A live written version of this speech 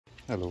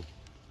Hello.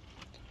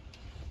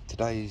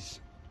 Today's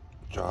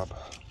job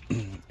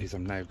is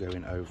I'm now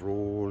going over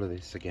all of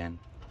this again.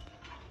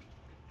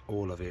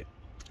 All of it.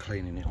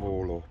 Cleaning it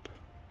all up.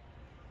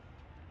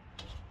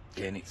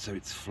 Getting it so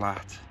it's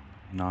flat,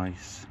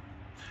 nice.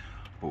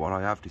 But what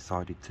I have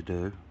decided to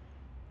do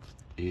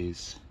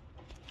is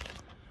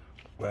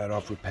where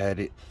I've repaired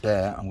it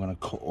there, I'm going to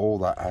cut all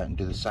that out and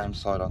do the same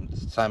side on,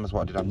 same as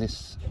what I did on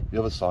this, the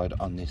other side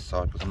on this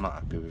side, because I'm not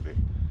happy with it.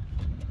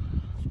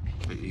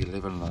 But you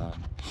live and learn.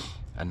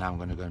 And now I'm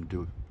going to go and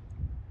do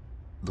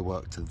the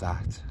work to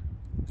that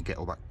and get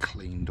all that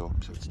cleaned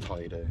up so it's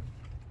tidy.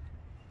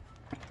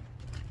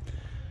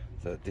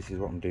 So this is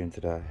what I'm doing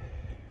today,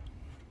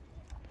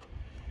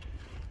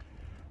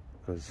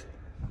 because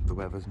the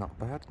weather's not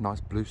bad, nice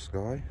blue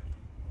sky.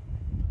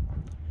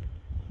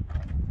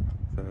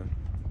 So,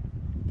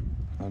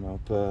 and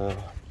I've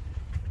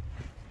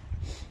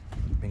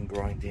been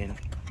grinding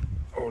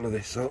all of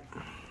this up,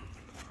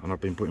 and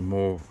I've been putting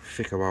more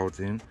thicker welds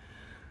in.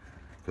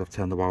 I've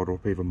turned the welder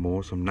up even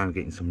more, so I'm now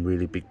getting some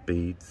really big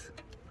beads.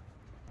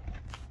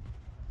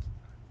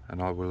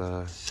 And I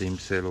will seam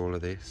seal all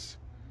of this.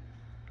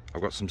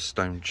 I've got some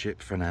stone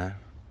chip for now,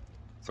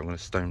 so I'm going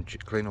to stone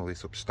chip, clean all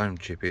this up, stone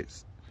chip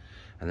it,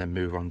 and then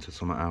move on to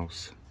something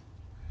else.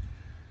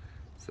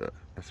 So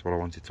that's what I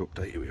wanted to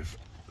update you with.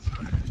 So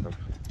I'm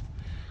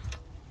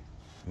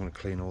going to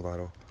clean all that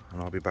up,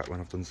 and I'll be back when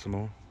I've done some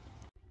more.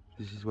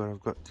 This is where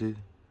I've got to.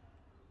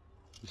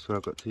 This is where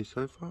I've got to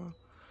so far.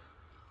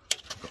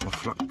 Got my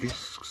flat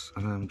discs,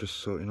 and I'm just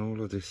sorting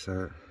all of this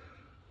out.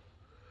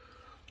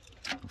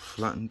 I've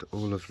flattened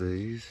all of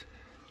these.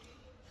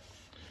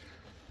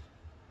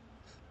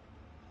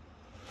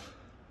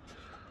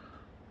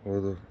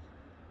 All the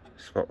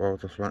spot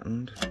welds are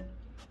flattened. I'm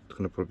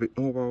going to put a bit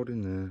more weld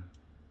in there,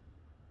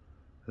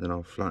 and then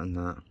I'll flatten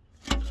that.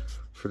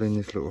 Fill in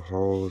these little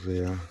holes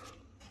here,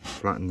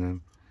 flatten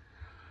them,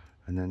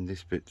 and then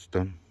this bit's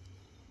done.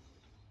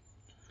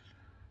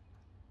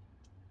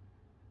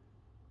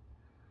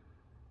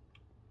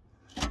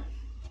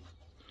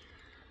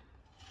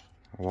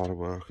 A lot of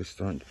work is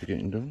starting to be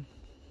getting done.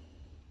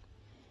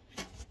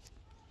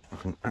 I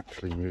can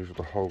actually move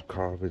the whole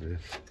car with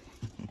this.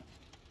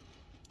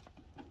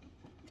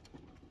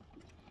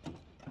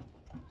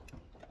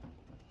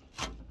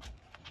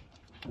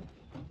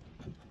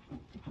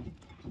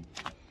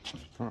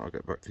 Right, I'll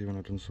get back to you when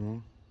I've done some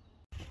more.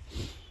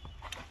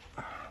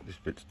 This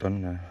bit's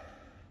done now.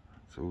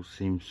 It's all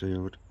seam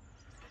sealed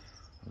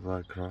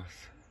right across.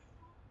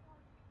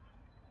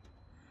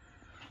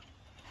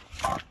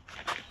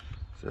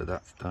 So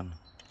that's done.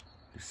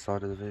 This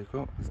side of the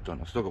vehicle is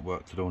done. I've still got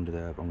work to do under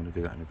there, but I'm going to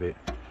do that in a bit.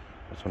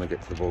 I just want to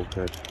get to the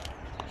bulkhead.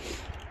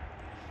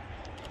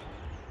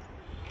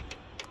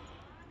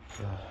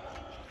 So,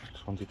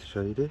 just wanted to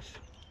show you this,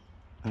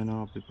 and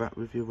I'll be back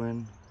with you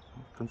when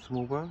I've done some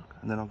more work,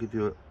 and then I'll give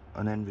you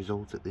an end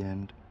result at the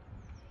end.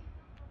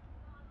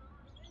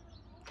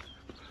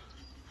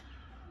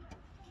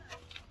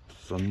 The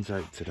sun's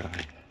out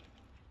today,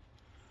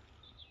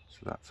 so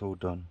that's all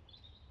done.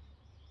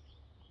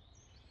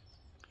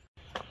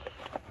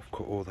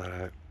 Cut all that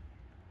out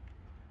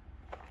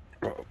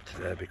right up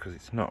to there because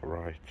it's not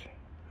right,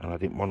 and I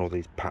didn't want all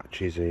these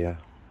patches here,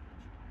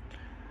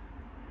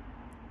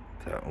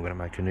 so I'm going to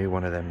make a new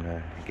one of them now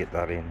and get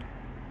that in.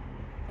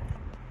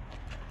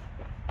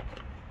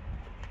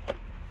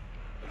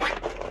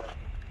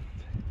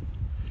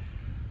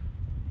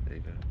 There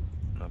you go,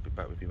 and I'll be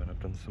back with you when I've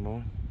done some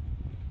more.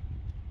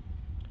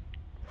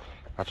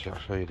 Actually, I'll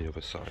show you the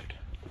other side.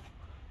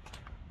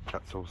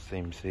 That's all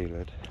seam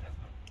sealed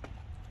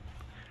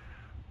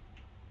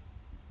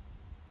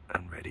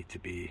and ready to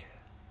be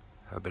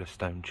a bit of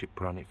stone chip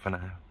put on it for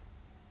now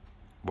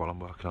while I'm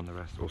working on the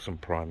rest, or some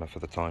primer for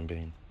the time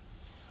being.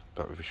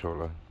 Back with you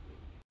shortly.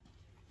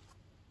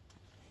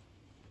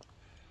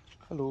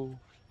 Hello,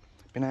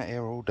 been out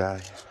here all day,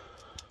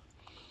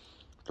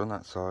 done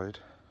that side,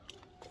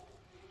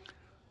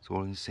 it's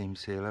all in seam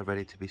sealer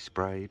ready to be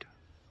sprayed.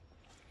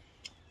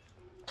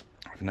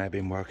 I've now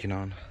been working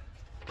on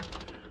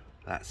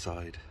that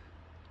side.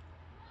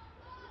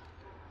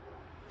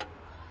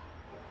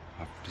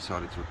 I've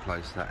decided to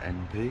replace that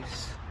end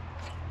piece.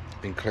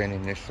 Been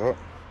cleaning this up,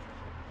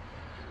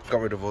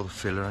 got rid of all the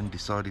filler and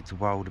decided to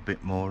weld a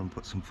bit more and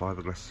put some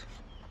fiberglass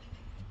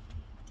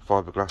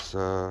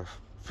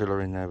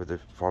filler in there with the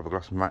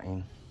fiberglass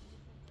matting.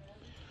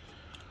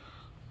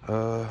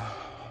 Now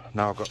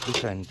I've got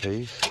this end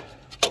piece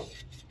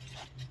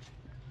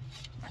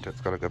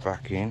that's got to go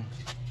back in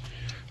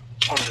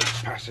on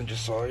the passenger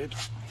side,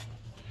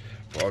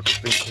 but I've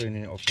just been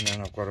cleaning it up, and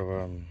then I've got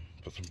to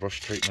put some brush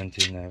treatment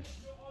in there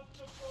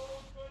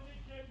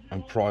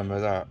and primer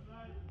that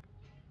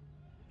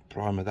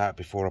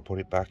before I put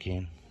it back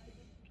in,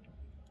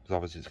 because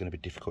obviously it's going to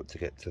be difficult to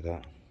get to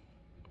that.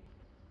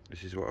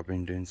 This is what I've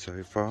been doing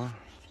so far.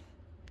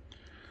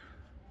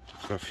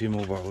 I've got a few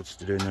more welds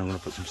to do, and then I'm going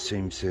to put some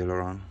seam sealer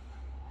on.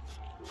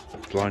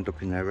 It's lined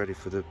up in there ready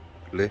for the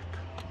lip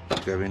to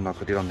go in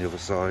like I did on the other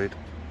side.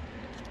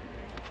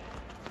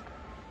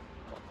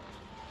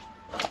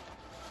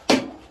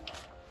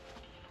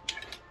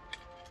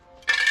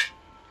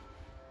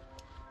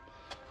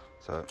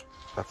 So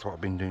that's what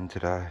I've been doing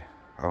today.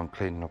 I'm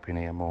cleaning up in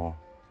here more.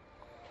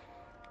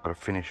 Got to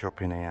finish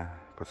up in here,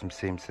 put some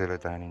seam sealer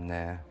down in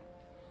there.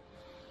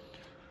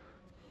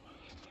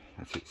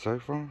 That's it so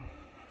far.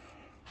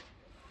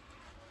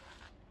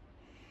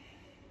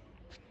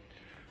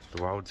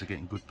 The welds are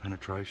getting good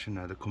penetration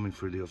now. They're coming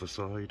through the other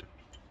side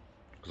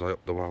because I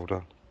upped the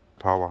welder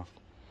power.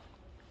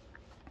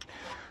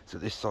 So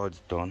this side's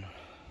done.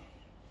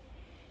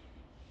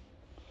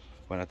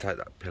 When I take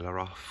that pillar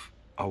off,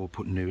 I will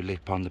put new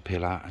lip on the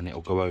pillar and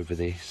it'll go over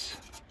this.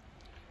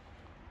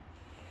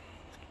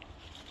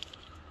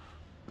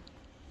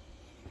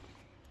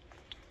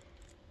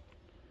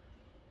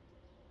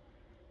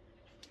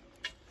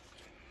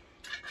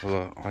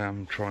 Well, I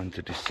am trying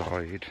to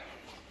decide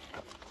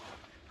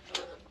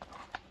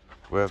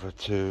whether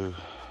to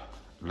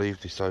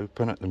leave this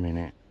open at the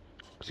minute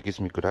because it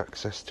gives me good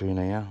access to in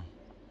here.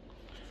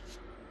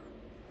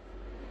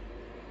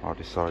 I'll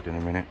decide in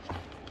a minute.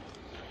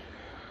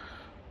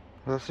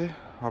 That's it.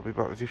 I'll be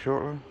back with you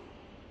shortly.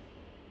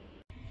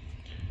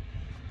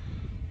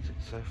 That's it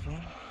so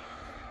far.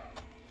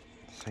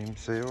 Seam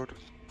sealed.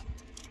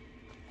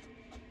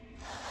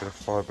 Bit of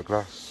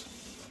fiberglass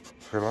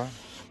filler.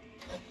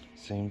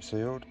 Seam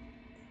sealed.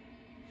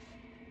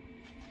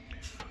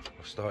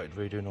 I've started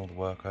redoing all the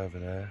work over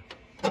there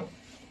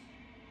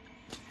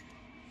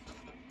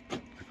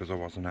because I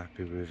wasn't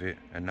happy with it,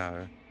 and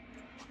now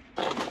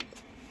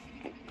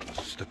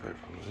I'll step over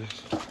all of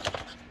this.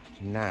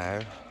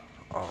 Now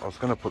I was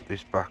going to put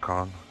this back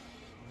on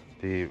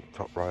the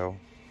top rail,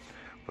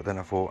 but then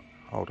I thought,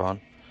 hold on,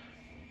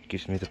 it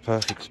gives me the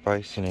perfect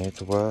space in here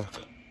to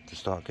work, to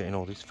start getting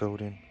all this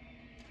filled in.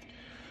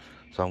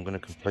 So I'm going to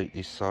complete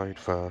this side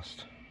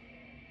first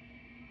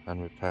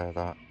and repair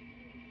that.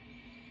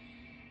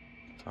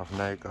 I've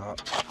now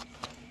got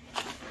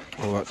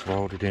all that's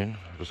welded in.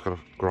 I've just got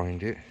to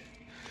grind it.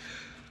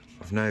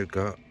 I've now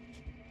got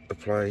a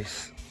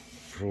place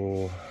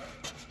for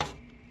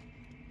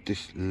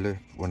this lip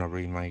when I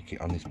remake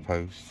it on this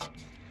post.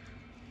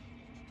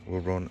 Will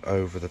run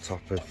over the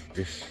top of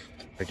this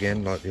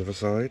again like the other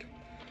side.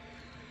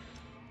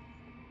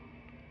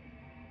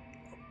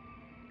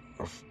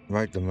 I've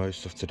made the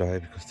most of today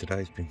because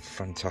today's been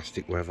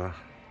fantastic weather,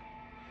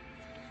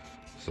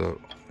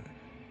 so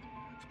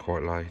it's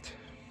quite late,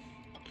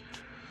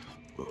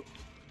 but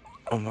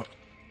I'm not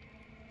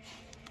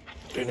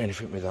doing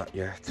anything with that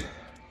yet.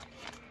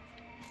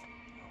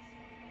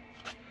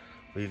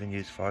 We even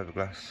used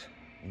fiberglass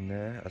in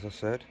there, as I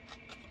said,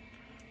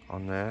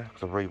 on there,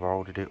 because I've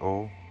re-welded it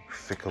all,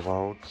 thicker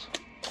welds.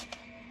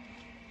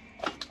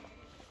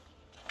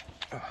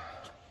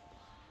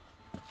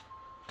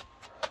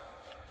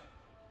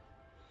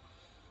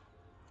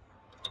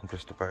 I'm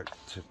just about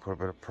to put a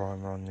bit of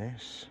primer on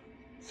this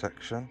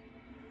section,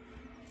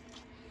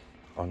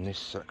 and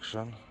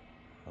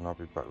I'll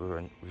be back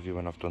with you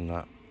when I've done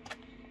that.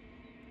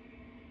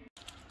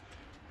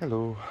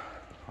 Hello,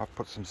 I've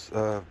put some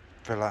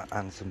filler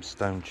and some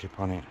stone chip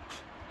on it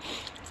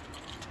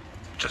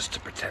just to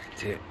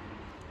protect it.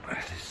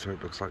 This is what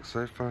it looks like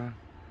so far.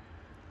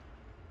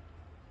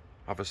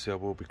 Obviously I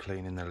will be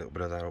cleaning a little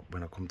bit of that up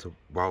when I come to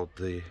weld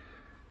the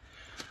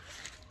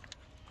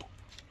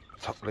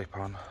top lip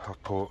on. I'll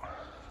put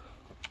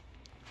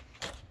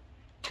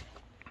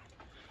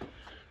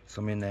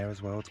some in there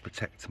as well to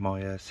protect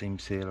my seam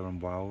sealer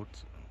and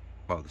welds.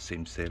 Well, the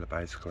seam sealer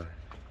basically.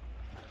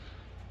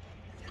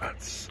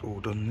 That's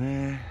all done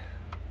there.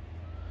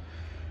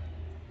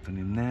 Done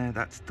in there,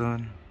 that's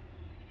done.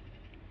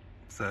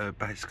 So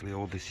basically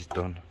all this is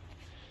done.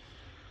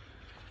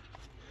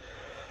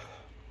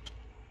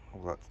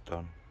 All that's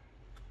done.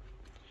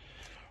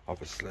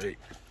 Obviously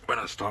when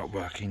I start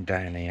working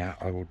down here,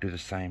 I will do the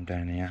same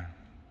down here.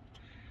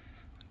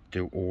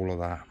 Do all of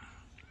that.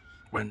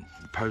 When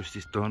the post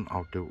is done,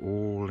 I'll do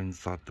all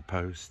inside the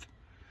post.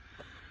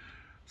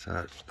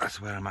 So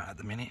that's where I'm at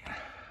the minute.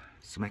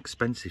 Some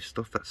expensive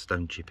stuff, that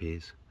stone chip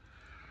is.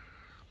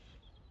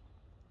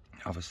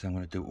 Obviously I'm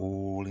going to do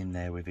all in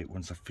there with it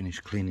once I've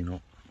finished cleaning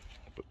up.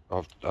 But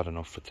I've had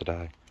enough for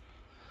today.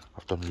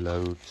 I've done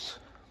loads.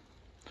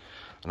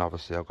 And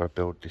obviously I've got to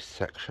build this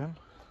section.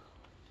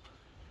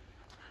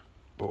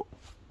 But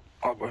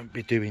I won't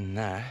be doing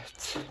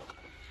that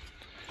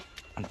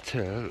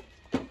until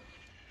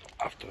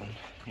I've done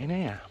in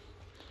here.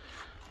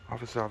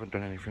 Obviously I haven't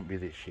done anything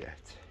with this yet.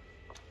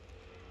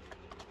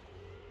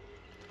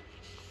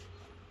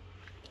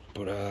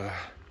 But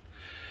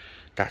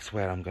that's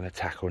where I'm going to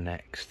tackle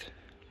next.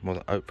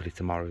 Well, hopefully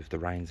tomorrow if the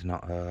rain's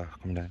not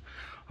coming down.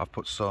 I've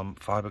put some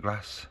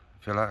fiberglass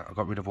filler. I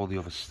got rid of all the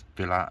other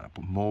filler. I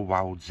put more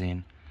welds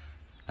in.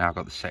 Now I've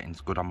got the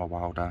settings good on my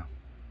welder.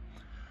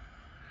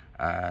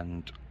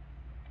 And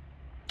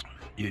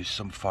use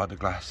some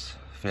fiberglass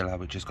filler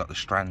which has got the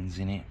strands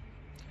in it.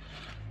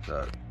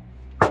 So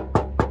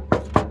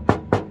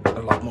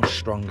a lot more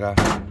stronger.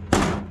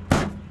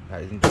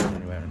 That isn't going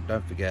anywhere. And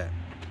don't forget,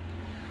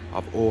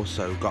 I've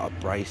also got a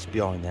brace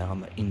behind there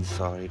on the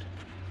inside,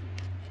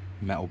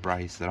 metal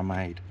brace that I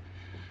made.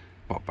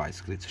 But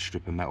basically it's a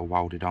strip of metal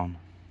welded on.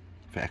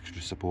 for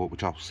extra support,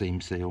 which I'll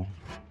seam seal.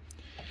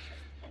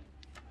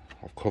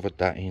 I've covered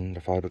that in the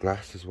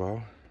fiberglass as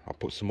well. I'll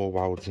put some more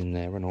welds in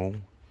there and all.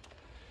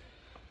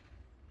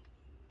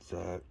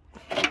 So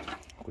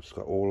I've just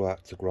got all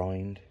that to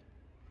grind.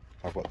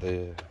 I've got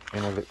the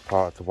inner lip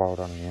part to weld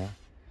on here.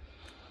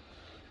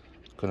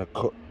 Gonna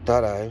cut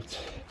that out,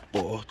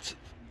 but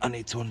I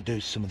need to undo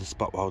some of the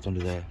spot welds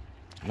under there.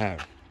 Now,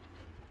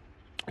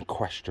 a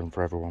question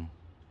for everyone.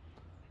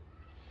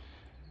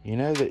 You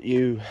know that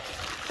you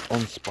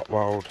unspot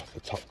weld the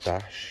top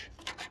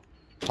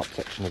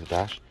section of the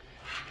dash.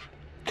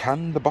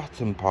 Can the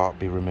bottom part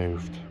be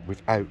removed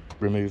without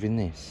removing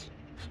this?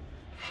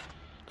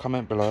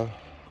 Comment below,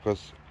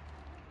 because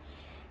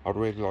I'd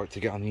really like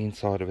to get on the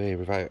inside of here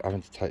without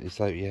having to take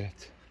this out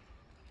yet.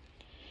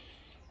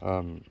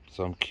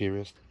 So I'm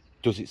curious,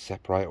 does it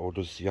separate, or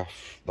does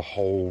the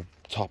whole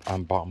top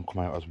and bottom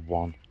come out as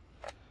one?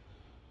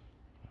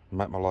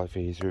 Make my life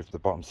easier if the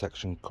bottom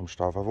section comes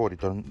straight off. I've already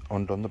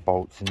undone the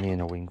bolts in the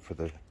inner wing for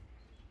the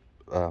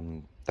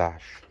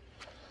dash.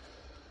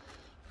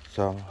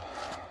 So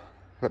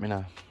let me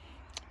know.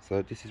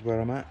 So this is where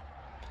I'm at.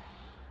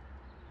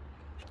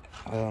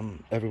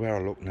 Everywhere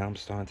I look now, I'm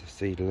starting to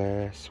see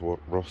less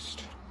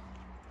rust.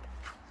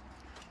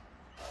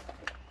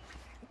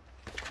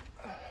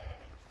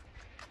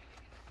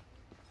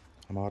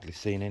 I'm hardly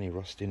seeing any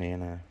rust in here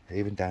now.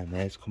 Even down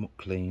there, it's come up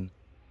clean.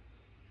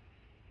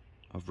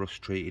 I've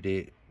rust treated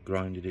it,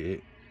 grinded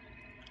it.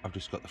 I've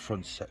just got the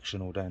front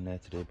section all down there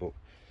to do, but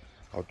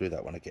I'll do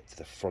that when I get to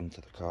the front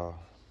of the car.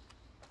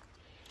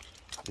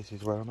 This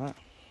is where I'm at.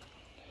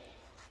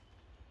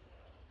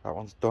 That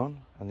one's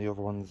done, and the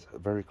other one's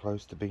very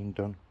close to being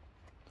done.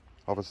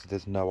 Obviously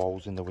there's no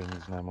holes in the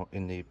wings no more,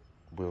 in the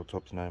wheel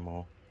tubs no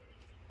more.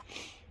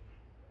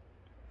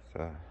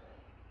 So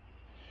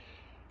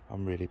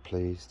I'm really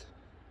pleased.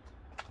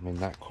 I mean,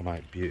 that come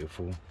out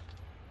beautiful.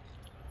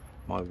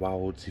 My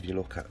welds, if you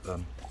look at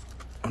them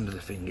under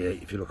the finger,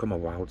 if you look at my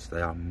welds,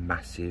 they are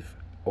massive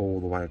all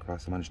the way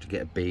across. I managed to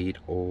get a bead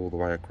all the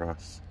way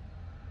across.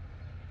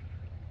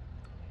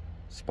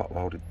 Spot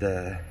welded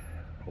there,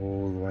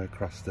 all the way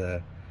across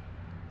there.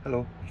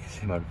 Hello, you can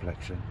see my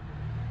reflection.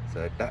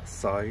 So that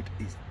side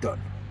is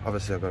done.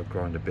 Obviously I've got to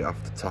grind a bit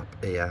off the top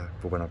here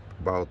for when I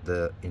weld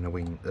the inner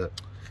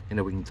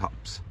wing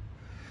tops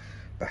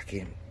back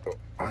in. But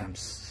I am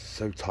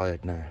so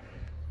tired now.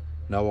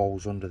 No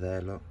holes under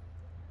there, look.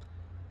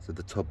 So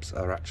the tubs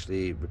are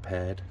actually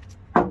repaired.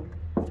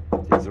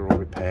 These are all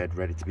repaired,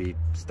 ready to be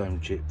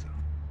stone chipped.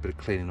 Bit of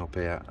cleaning up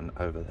here and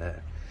over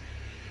there.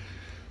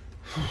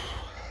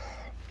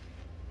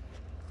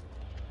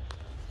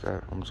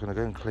 So I'm just going to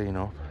go and clean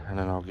up, and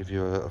then I'll give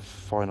you a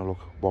final look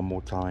one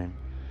more time,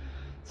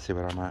 see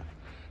where I'm at.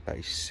 That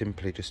is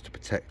simply just to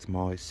protect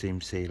my seam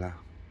sealer.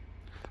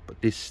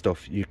 But this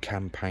stuff you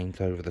can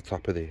paint over the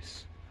top of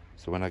this.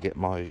 So when I get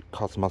my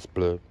Cosmos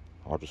blue,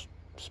 I'll just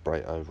spray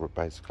it over it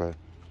basically.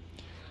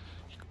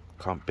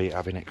 Can't beat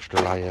having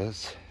extra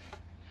layers.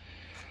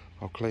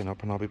 I'll clean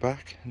up and I'll be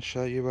back and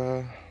show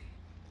you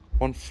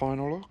one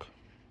final look.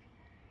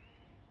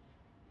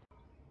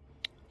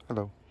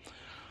 Hello.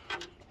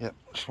 Yep,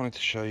 just wanted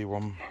to show you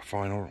one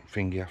final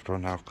thingy after I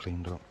now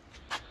cleaned up.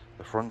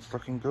 The front's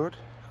looking good,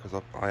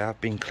 because I have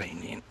been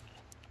cleaning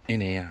in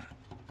here.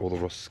 All the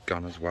rust's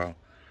gone as well.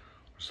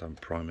 Just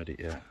haven't primed it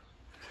yet.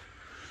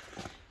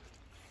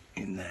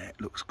 In there, it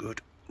looks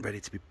good, ready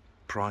to be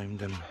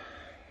primed. And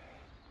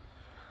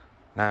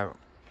now,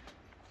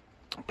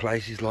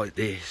 places like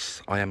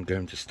this, I am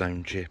going to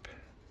stone chip,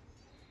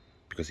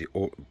 because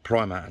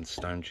primer and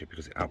stone chip,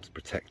 because it helps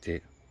protect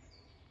it.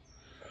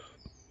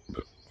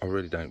 But I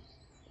really don't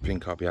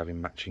think I'll be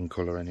having matching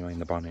colour anyway in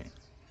the bonnet.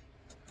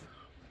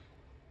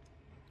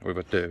 Or if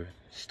I do,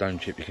 stone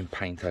chip you can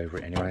paint over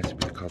it anyway, with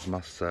the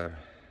Cosmos. So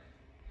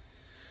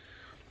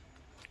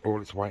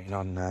all it's waiting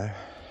on now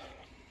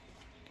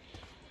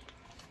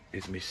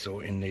is me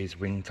sorting these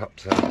wing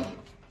tops out.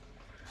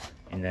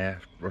 In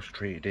there, rust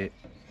treated it,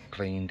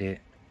 cleaned it.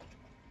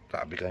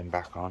 That'll be going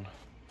back on.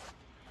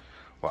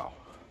 Well,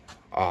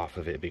 half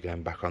of it will be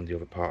going back on, the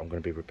other part I'm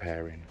going to be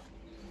repairing.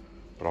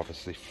 But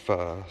obviously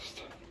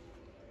first,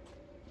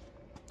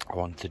 I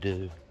want to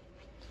do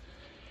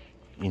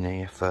in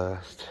here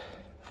first.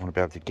 I want to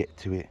be able to get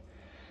to it.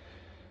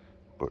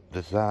 But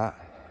there's that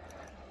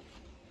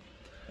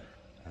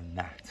and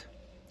that,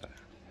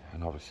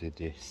 and obviously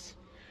this.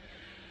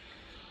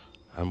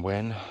 And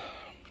when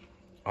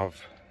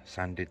I've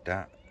sanded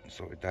that,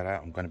 sorted that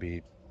out, I'm going to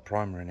be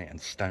primering it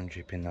and stone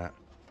chipping that.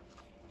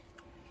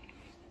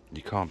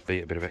 You can't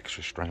beat a bit of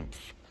extra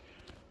strength.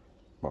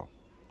 Well,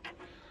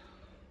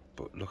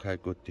 but look how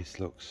good this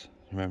looks.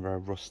 Remember how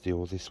rusty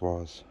all this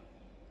was?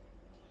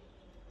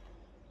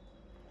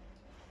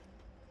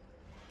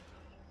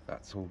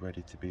 That's all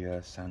ready to be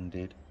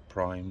sanded,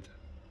 primed.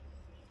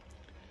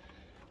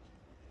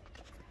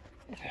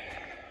 Look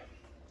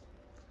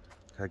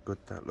how good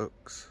that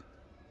looks.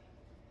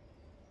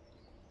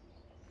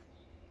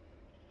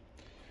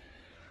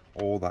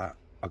 All that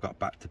I got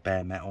back to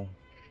bare metal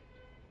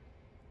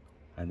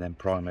and then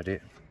primed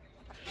it.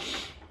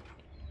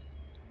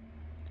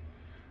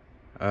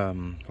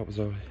 What was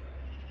I?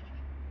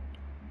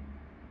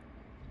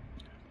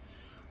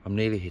 I'm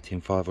nearly hitting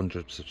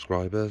 500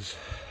 subscribers,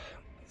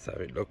 so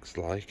it looks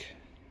like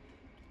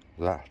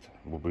that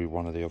will be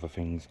one of the other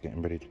things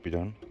getting ready to be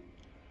done.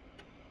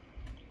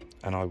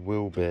 And I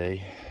will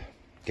be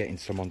getting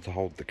someone to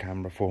hold the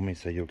camera for me,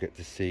 so you'll get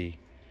to see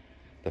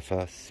the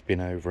first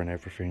spin over and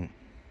everything.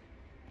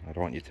 I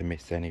don't want you to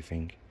miss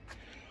anything.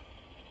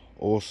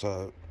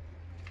 Also,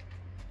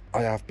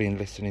 I have been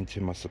listening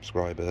to my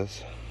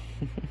subscribers.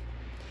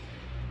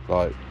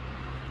 Like,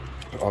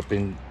 I've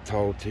been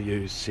told to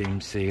use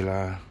seam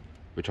sealer,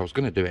 which I was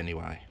going to do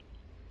anyway,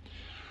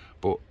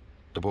 but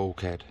the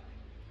bulkhead,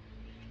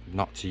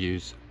 not to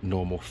use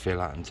normal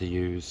filler and to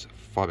use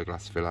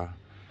fiberglass filler.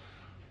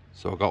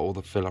 So I got all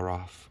the filler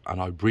off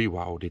and I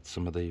re-welded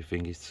some of the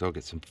thingies so I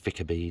get some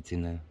thicker beads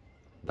in there.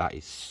 That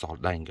is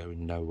solid, they ain't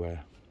going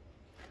nowhere.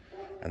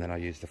 And then I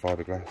used the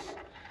fiberglass,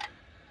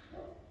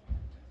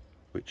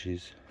 which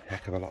is a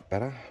heck of a lot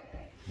better.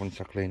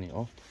 Once I clean it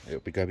up,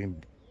 it'll be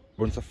going,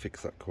 once I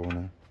fix that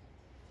corner,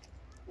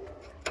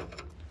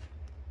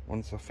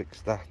 once I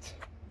fix that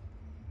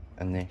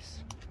and this,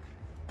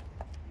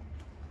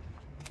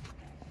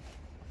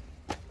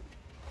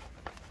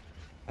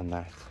 and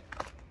that,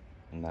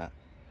 and that,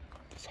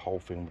 this whole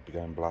thing would be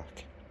going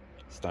black,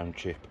 stone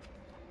chip,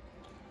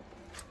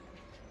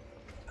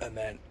 and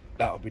then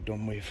that'll be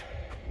done with.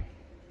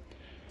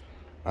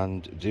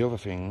 And the other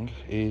thing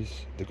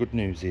is, the good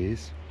news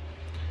is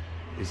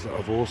that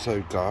I've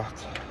also got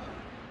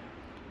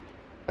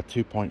a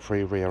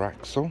 2.3 rear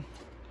axle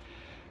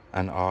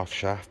and half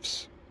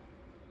shafts,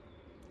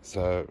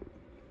 so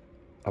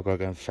I've got to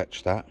go and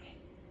fetch that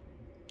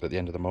at the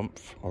end of the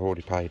month. I've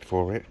already paid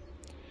for it.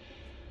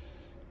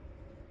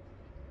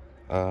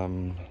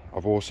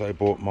 I've also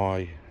bought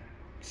my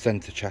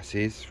centre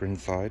chassis for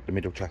inside, the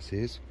middle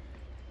chassis,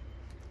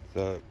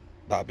 so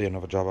that'll be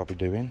another job I'll be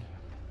doing.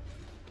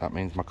 That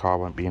means my car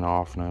won't be in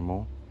half no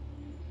more.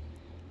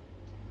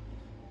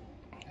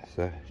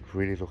 So it's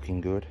really looking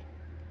good.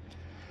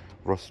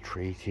 Rust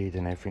treated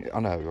and everything.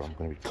 I know I'm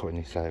going to be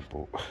cutting this out,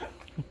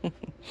 but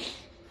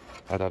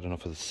I'd had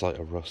enough of the sight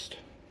of rust.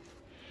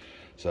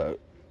 So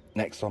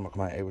next time I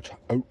come out here, which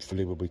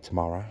hopefully will be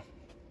tomorrow,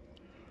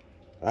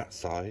 that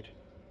side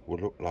will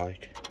look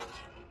like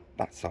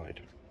that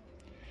side.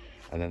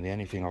 And then the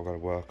only thing I've got to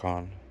work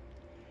on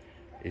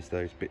is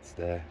those bits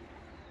there.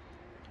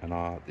 And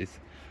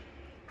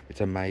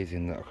it's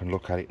amazing that I can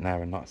look at it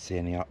now and not see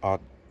any.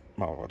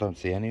 Well, I don't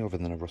see any other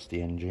than a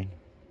rusty engine.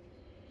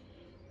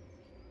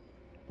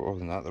 But other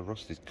than that, the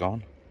rust is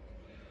gone.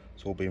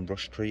 It's all been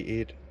rust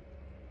treated.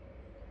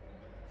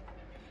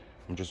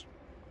 I'm just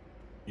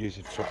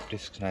using flap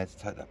discs now to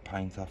take that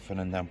paint off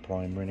and then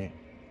primering it.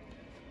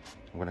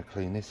 I'm going to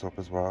clean this up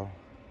as well.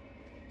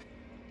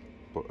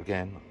 But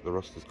again, the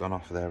rust has gone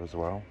off there as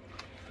well.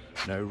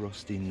 No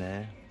rust in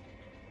there.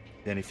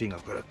 The only thing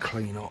I've got to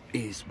clean up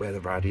is where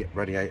the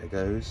radiator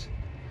goes,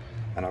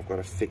 and I've got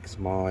to fix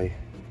my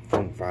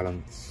front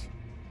valance.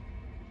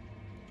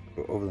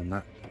 But other than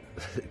that,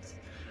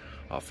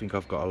 I think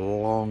I've got a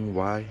long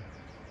way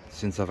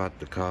since I've had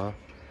the car.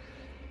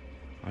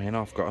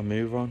 I've got to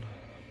move on.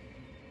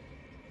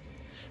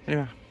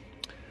 Anyway,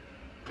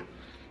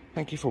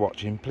 thank you for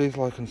watching. Please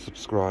like and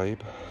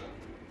subscribe.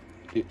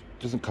 It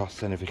doesn't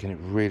cost anything and it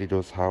really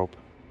does help.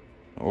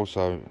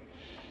 Also,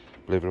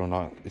 believe it or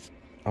not,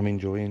 I'm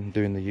enjoying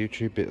doing the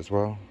YouTube bit as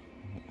well.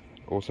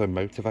 It also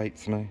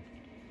motivates me.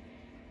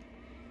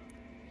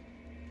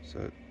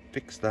 So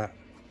fix that,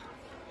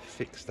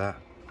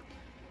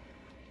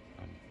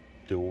 and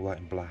do all that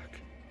in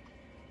black.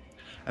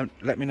 And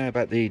let me know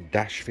about the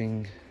dash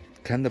thing.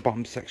 Can the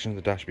bottom section of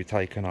the dash be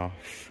taken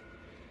off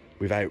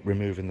without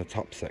removing the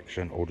top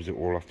section, or does it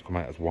all have to come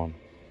out as one?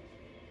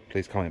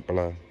 Please comment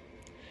below.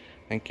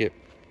 Thank you.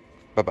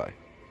 Bye bye.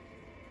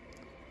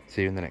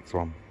 See you in the next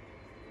one.